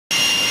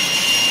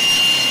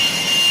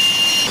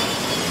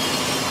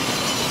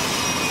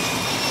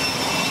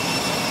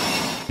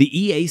The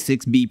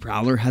EA-6B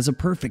Prowler has a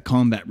perfect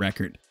combat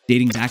record,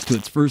 dating back to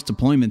its first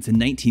deployments in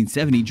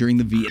 1970 during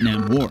the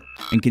Vietnam War,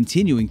 and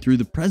continuing through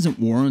the present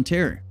War on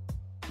Terror.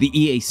 The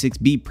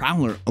EA-6B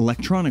Prowler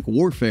electronic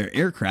warfare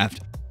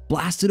aircraft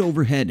blasted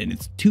overhead in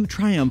its two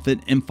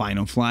triumphant and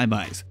final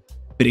flybys.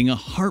 Bidding a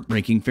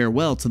heartbreaking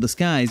farewell to the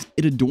skies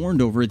it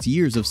adorned over its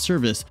years of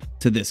service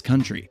to this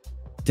country.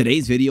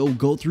 Today's video will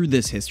go through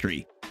this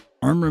history,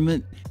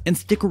 armament, and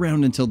stick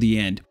around until the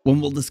end when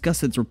we'll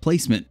discuss its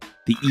replacement,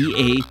 the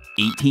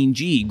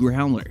EA-18G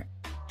Growler.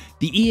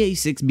 The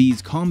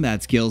EA-6B's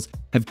combat skills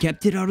have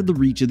kept it out of the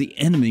reach of the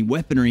enemy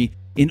weaponry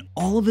in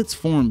all of its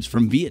forms,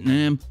 from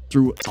Vietnam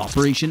through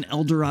Operation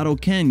El Dorado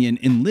Canyon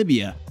in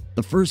Libya,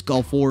 the first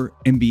Gulf War,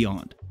 and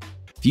beyond.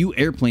 Few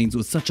airplanes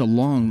with such a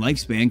long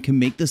lifespan can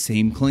make the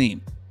same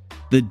claim.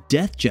 The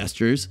death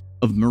gestures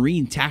of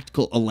Marine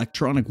Tactical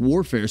Electronic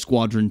Warfare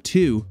Squadron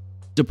 2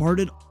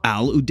 departed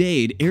Al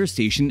Udeid Air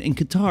Station in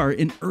Qatar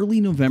in early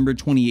November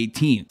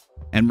 2018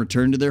 and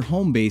returned to their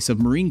home base of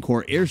Marine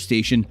Corps Air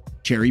Station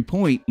Cherry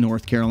Point,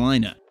 North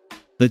Carolina.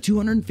 The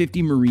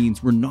 250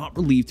 Marines were not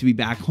relieved to be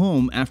back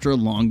home after a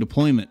long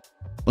deployment,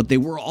 but they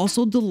were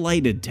also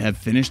delighted to have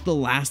finished the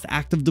last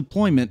active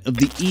deployment of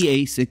the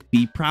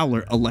EA-6B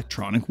Prowler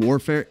electronic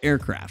warfare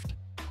aircraft.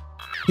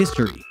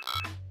 History.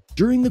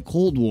 During the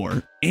Cold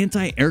War,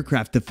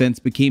 anti-aircraft defense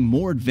became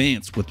more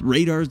advanced, with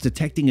radars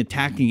detecting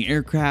attacking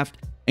aircraft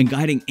and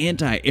guiding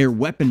anti-air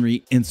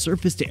weaponry and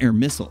surface-to-air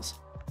missiles.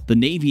 The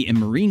Navy and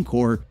Marine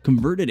Corps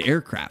converted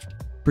aircraft,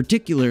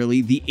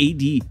 particularly the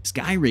AD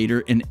Sky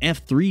Raider and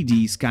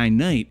F-3D Sky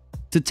Knight,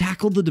 to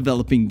tackle the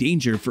developing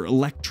danger for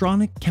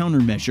electronic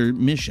countermeasure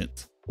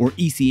missions, or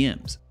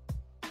ECMs.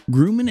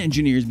 Grumman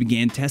engineers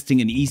began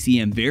testing an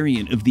ECM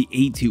variant of the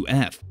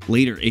A2F,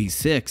 later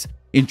A6,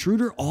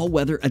 intruder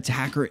all-weather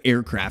attacker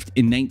aircraft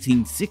in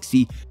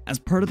 1960 as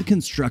part of the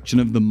construction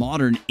of the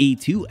modern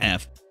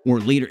A2F, or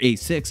later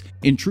A6,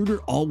 intruder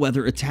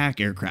all-weather attack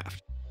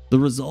aircraft. The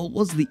result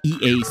was the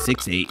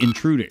EA-6A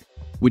Intruder,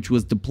 which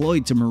was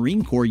deployed to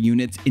Marine Corps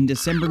units in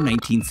December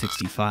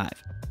 1965.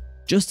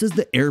 Just as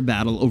the air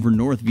battle over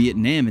North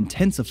Vietnam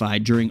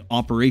intensified during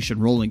Operation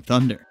Rolling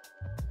Thunder.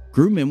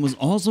 Grumman was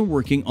also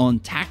working on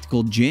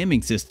tactical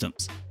jamming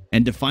systems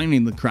and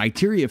defining the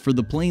criteria for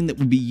the plane that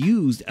would be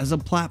used as a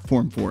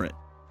platform for it.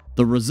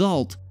 The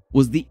result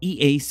was the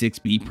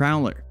EA-6B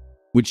Prowler,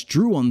 which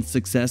drew on the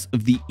success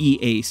of the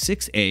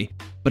EA-6A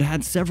but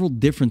had several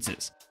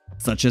differences,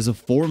 such as a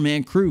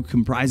 4-man crew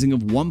comprising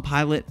of 1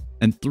 pilot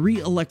and 3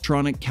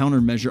 electronic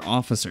countermeasure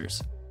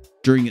officers.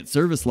 During its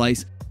service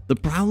life, the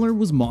Prowler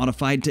was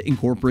modified to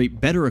incorporate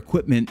better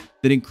equipment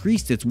that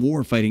increased its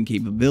warfighting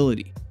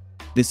capability.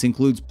 This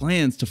includes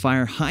plans to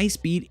fire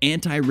high-speed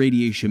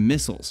anti-radiation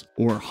missiles,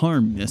 or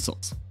HARM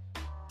missiles.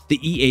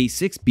 The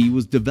EA-6B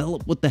was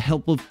developed with the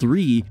help of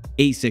 3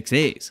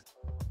 A-6As.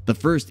 The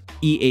first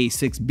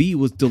EA-6B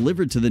was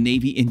delivered to the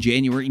Navy in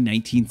January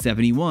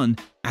 1971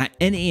 at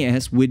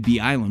NAS Whidbey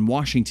Island,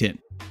 Washington,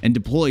 and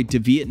deployed to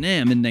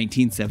Vietnam in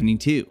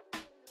 1972.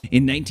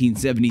 In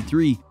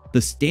 1973,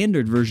 the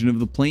standard version of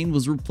the plane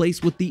was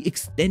replaced with the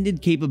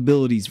Extended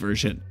Capabilities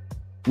version,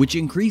 which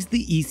increased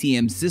the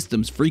ECM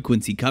system's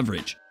frequency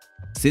coverage.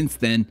 Since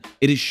then,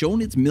 it has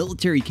shown its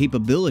military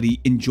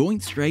capability in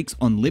joint strikes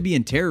on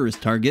Libyan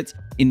terrorist targets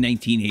in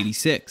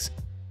 1986,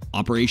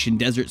 Operation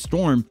Desert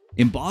Storm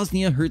in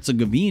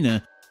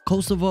Bosnia-Herzegovina,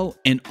 Kosovo,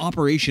 and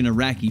Operation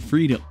Iraqi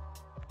Freedom.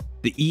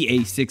 The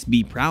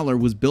EA-6B Prowler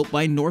was built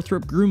by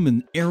Northrop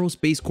Grumman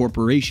Aerospace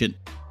Corporation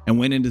and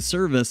went into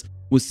service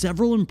with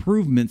several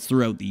improvements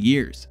throughout the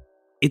years.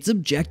 Its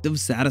objective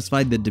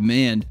satisfied the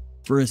demand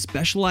for a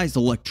specialized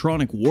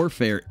electronic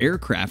warfare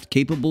aircraft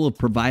capable of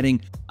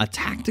providing a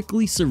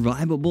tactically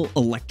survivable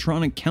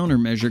electronic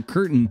countermeasure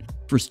curtain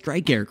for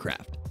strike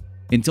aircraft.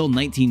 Until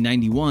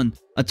 1991,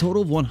 a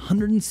total of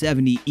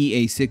 170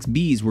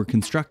 EA-6Bs were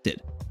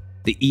constructed.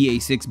 The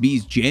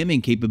EA-6B's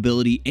jamming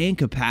capability and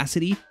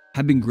capacity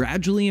have been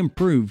gradually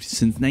improved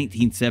since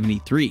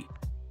 1973,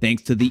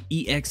 thanks to the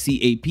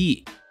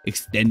EXCAP,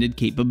 Extended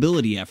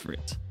Capability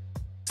efforts.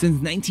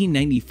 Since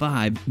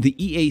 1995,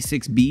 the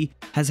EA-6B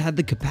has had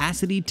the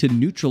capacity to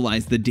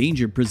neutralize the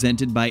danger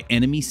presented by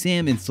enemy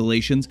SAM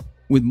installations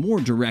with more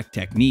direct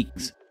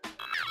techniques.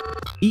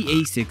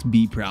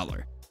 EA-6B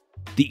Prowler.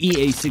 The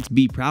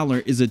EA-6B Prowler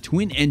is a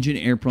twin-engine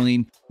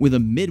airplane with a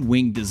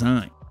mid-wing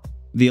design.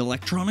 The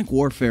electronic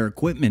warfare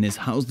equipment is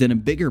housed in a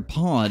bigger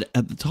pod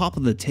at the top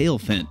of the tail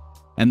fin,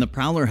 and the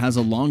Prowler has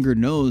a longer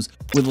nose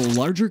with a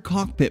larger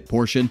cockpit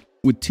portion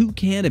with 2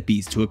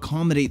 canopies to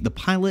accommodate the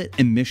pilot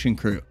and mission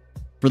crew.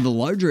 For the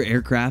larger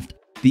aircraft,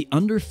 the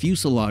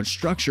under-fuselage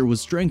structure was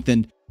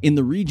strengthened in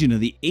the region of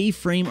the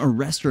A-frame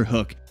arrestor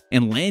hook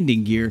and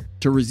landing gear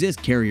to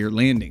resist carrier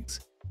landings.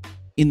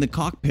 In the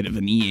cockpit of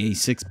an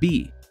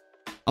EA-6B,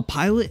 a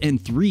pilot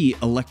and 3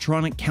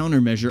 electronic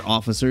countermeasure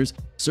officers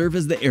serve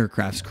as the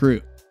aircraft's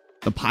crew.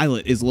 The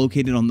pilot is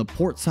located on the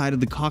port side of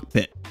the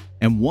cockpit,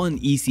 and 1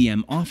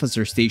 ECM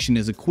officer station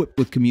is equipped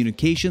with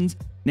communications,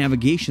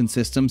 navigation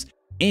systems,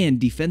 and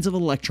defensive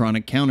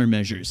electronic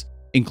countermeasures,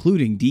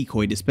 including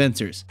decoy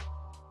dispensers.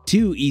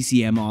 2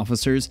 ECM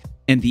officers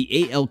and the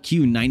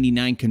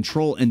ALQ-99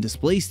 control and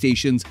display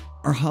stations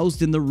are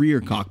housed in the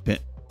rear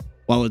cockpit.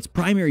 While its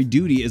primary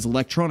duty is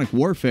electronic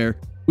warfare,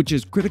 which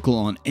is critical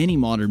on any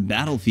modern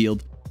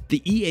battlefield,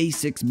 the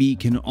EA-6B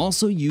can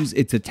also use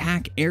its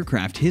attack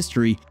aircraft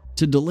history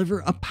to deliver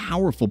a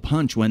powerful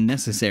punch when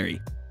necessary.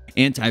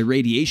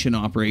 Anti-radiation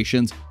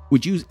operations,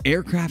 which use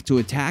aircraft to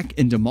attack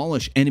and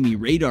demolish enemy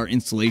radar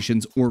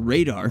installations or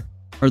radar,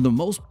 are the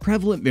most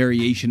prevalent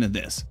variation of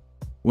this.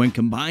 When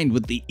combined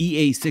with the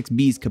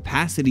EA-6B's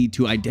capacity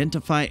to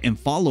identify and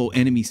follow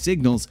enemy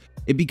signals,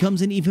 it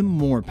becomes an even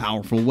more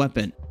powerful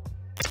weapon.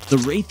 The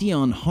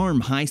Raytheon HARM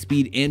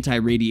high-speed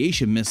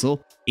anti-radiation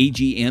missile,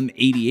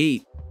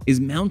 AGM-88, is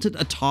mounted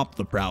atop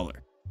the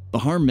Prowler. The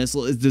HARM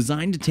missile is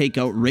designed to take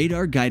out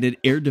radar-guided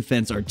air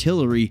defense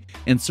artillery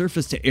and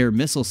surface-to-air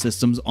missile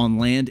systems on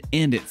land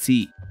and at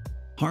sea.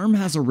 HARM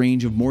has a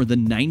range of more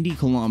than 90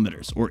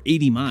 kilometers or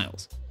 80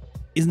 miles.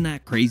 Isn't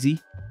that crazy?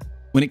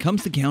 When it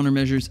comes to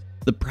countermeasures,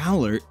 the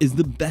Prowler is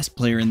the best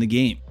player in the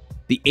game.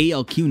 The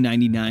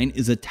ALQ-99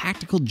 is a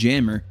tactical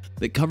jammer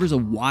that covers a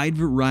wide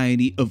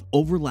variety of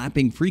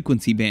overlapping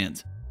frequency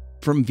bands,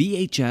 from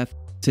VHF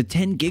to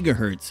 10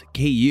 GHz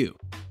KU.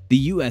 The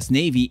US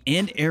Navy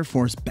and Air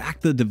Force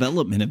backed the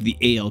development of the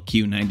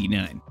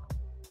ALQ-99.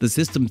 The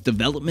system's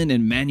development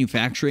and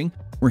manufacturing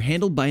were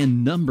handled by a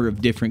number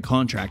of different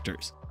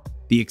contractors.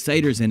 The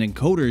exciters and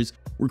encoders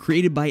were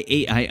created by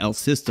AIL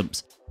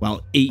Systems,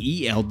 while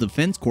AEL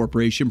Defense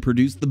Corporation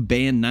produced the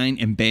Band 9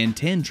 and Band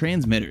 10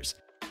 transmitters,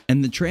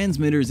 and the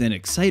transmitters and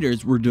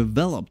exciters were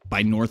developed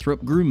by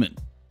Northrop Grumman,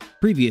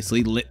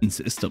 previously Litton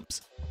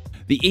Systems.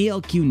 The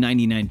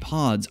ALQ-99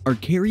 pods are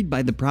carried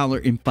by the Prowler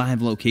in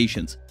 5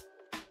 locations,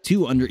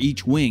 2 under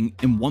each wing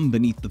and 1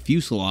 beneath the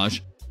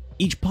fuselage.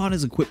 Each pod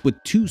is equipped with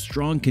 2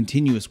 strong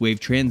continuous wave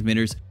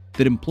transmitters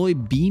that employ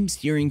beam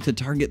steering to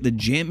target the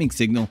jamming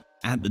signal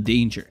at the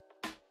danger.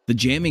 The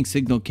jamming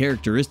signal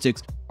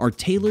characteristics are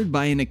tailored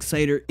by an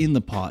exciter in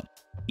the pod.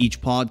 Each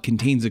pod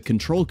contains a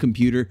control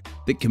computer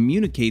that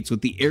communicates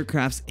with the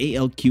aircraft's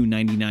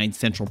ALQ-99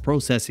 central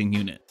processing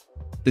unit.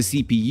 The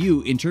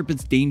CPU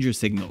interprets danger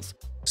signals,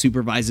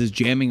 supervises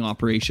jamming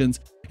operations,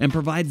 and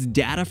provides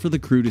data for the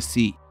crew to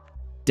see.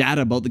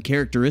 Data about the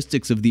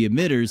characteristics of the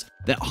emitters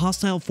that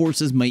hostile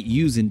forces might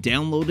use and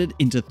downloaded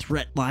into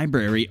threat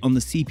library on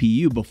the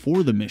CPU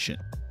before the mission.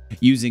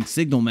 Using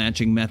signal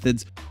matching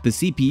methods, the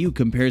CPU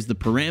compares the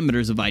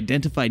parameters of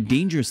identified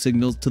danger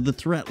signals to the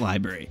threat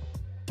library.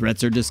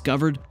 Threats are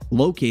discovered,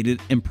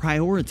 located, and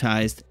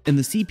prioritized, and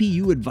the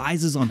CPU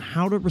advises on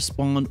how to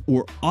respond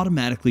or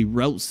automatically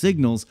route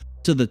signals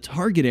to the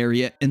target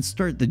area and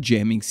start the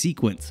jamming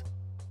sequence.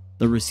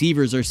 The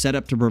receivers are set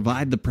up to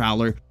provide the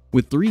Prowler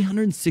with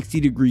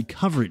 360-degree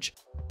coverage.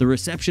 The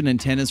reception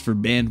antennas for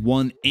Band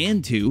 1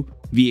 and 2,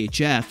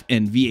 VHF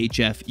and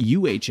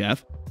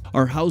VHF-UHF,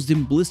 are housed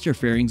in blister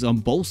fairings on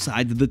both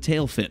sides of the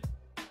tail fin.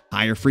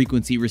 Higher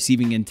frequency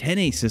receiving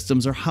antennae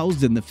systems are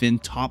housed in the fin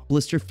top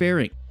blister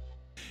fairing.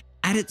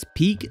 At its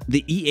peak,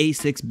 the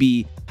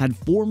EA-6B had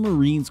 4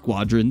 Marine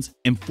squadrons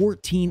and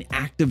 14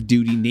 active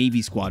duty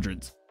Navy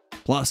squadrons,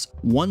 plus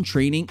 1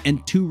 training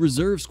and 2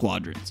 reserve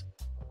squadrons.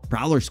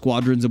 Prowler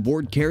squadrons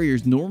aboard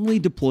carriers normally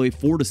deploy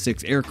 4 to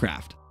 6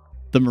 aircraft.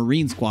 The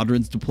Marine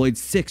squadrons deployed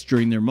 6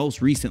 during their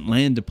most recent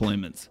land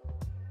deployments.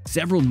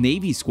 Several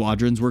Navy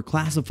squadrons were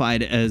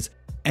classified as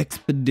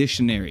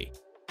expeditionary,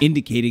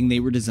 indicating they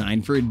were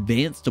designed for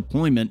advanced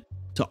deployment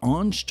to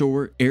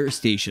onshore air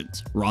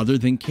stations rather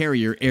than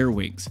carrier air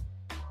wings.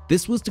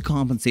 This was to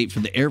compensate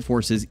for the Air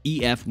Force's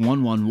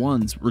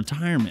EF-111's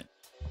retirement,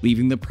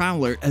 leaving the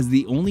Prowler as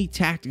the only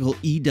tactical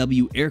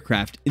EW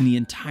aircraft in the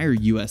entire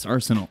US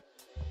arsenal.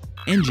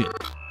 Engine.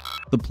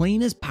 The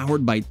plane is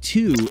powered by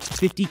 2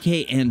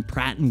 50KN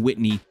Pratt &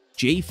 Whitney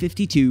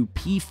J52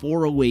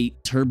 P408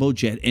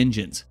 turbojet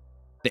engines.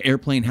 The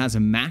airplane has a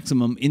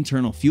maximum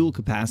internal fuel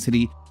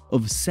capacity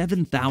of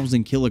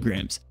 7,000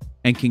 kilograms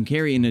and can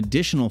carry an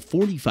additional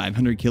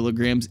 4,500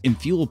 kilograms in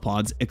fuel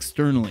pods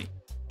externally.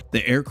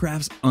 The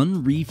aircraft's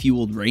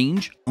unrefueled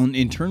range on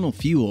internal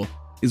fuel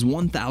is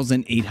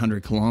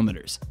 1,800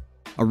 kilometers.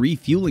 A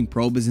refueling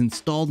probe is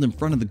installed in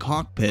front of the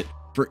cockpit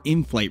for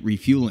in-flight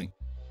refueling.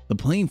 The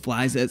plane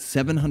flies at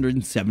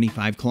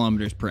 775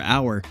 kilometers per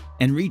hour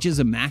and reaches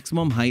a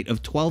maximum height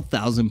of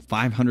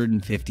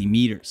 12,550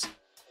 meters.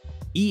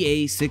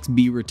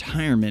 EA-6B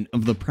retirement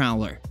of the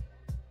Prowler.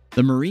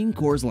 The Marine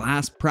Corps'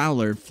 last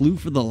Prowler flew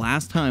for the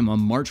last time on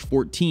March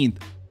 14,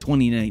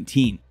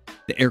 2019.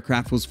 The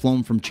aircraft was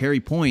flown from Cherry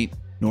Point,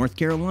 North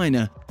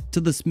Carolina, to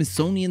the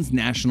Smithsonian's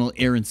National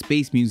Air and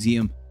Space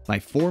Museum by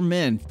 4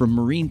 men from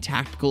Marine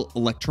Tactical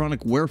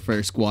Electronic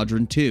Warfare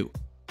Squadron 2.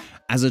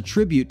 As a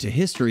tribute to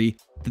history,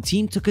 the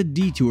team took a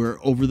detour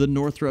over the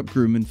Northrop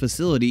Grumman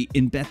facility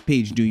in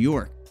Bethpage, New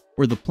York,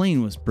 where the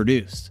plane was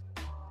produced.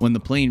 When the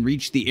plane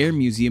reached the Air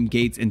Museum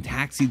gates and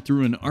taxied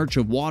through an arch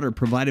of water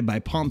provided by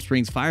Palm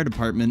Springs Fire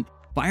Department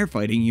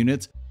firefighting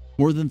units,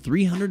 more than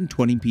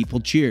 320 people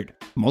cheered,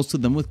 most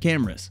of them with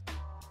cameras.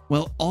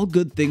 Well, all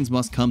good things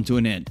must come to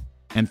an end,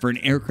 and for an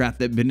aircraft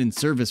that had been in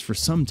service for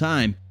some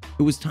time,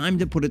 it was time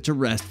to put it to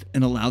rest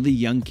and allow the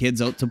young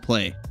kids out to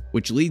play,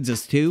 which leads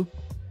us to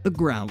the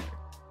Growler.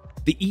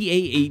 The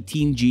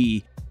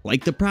EA-18G,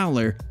 like the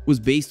Prowler, was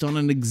based on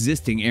an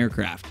existing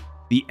aircraft,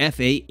 the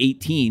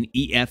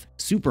FA-18EF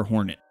Super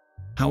Hornet.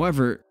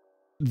 However,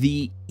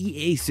 the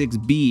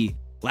EA-6B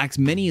lacks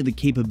many of the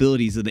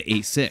capabilities of the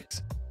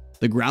A6.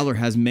 The Growler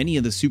has many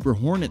of the Super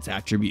Hornet's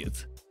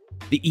attributes.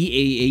 The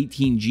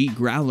EA-18G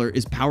Growler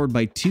is powered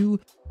by two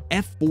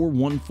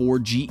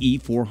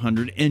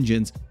F414GE400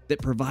 engines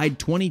that provide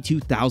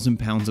 22,000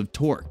 pounds of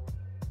torque.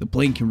 The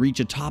plane can reach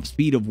a top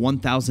speed of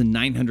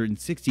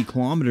 1,960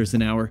 kilometers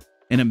an hour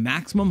and a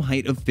maximum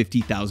height of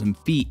 50,000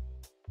 feet.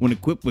 When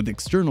equipped with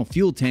external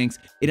fuel tanks,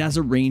 it has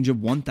a range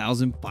of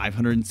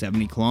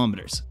 1,570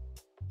 kilometers.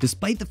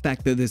 Despite the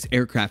fact that this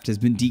aircraft has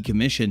been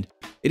decommissioned,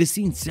 it has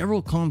seen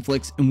several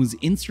conflicts and was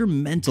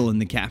instrumental in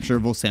the capture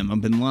of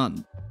Osama bin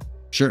Laden.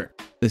 Sure,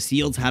 the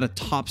SEALs had a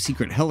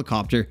top-secret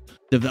helicopter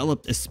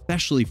developed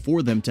especially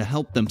for them to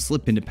help them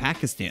slip into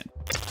Pakistan.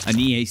 An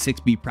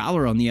EA-6B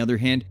Prowler, on the other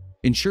hand,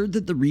 ensured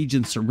that the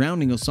region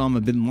surrounding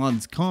Osama bin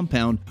Laden's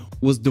compound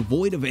was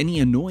devoid of any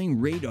annoying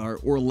radar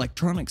or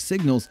electronic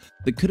signals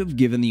that could have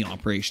given the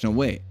operation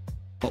away.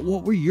 But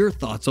what were your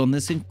thoughts on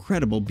this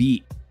incredible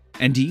beat?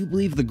 And do you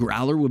believe the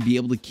Growler would be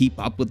able to keep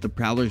up with the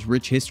Prowler's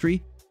rich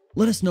history?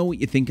 Let us know what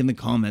you think in the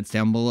comments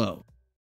down below.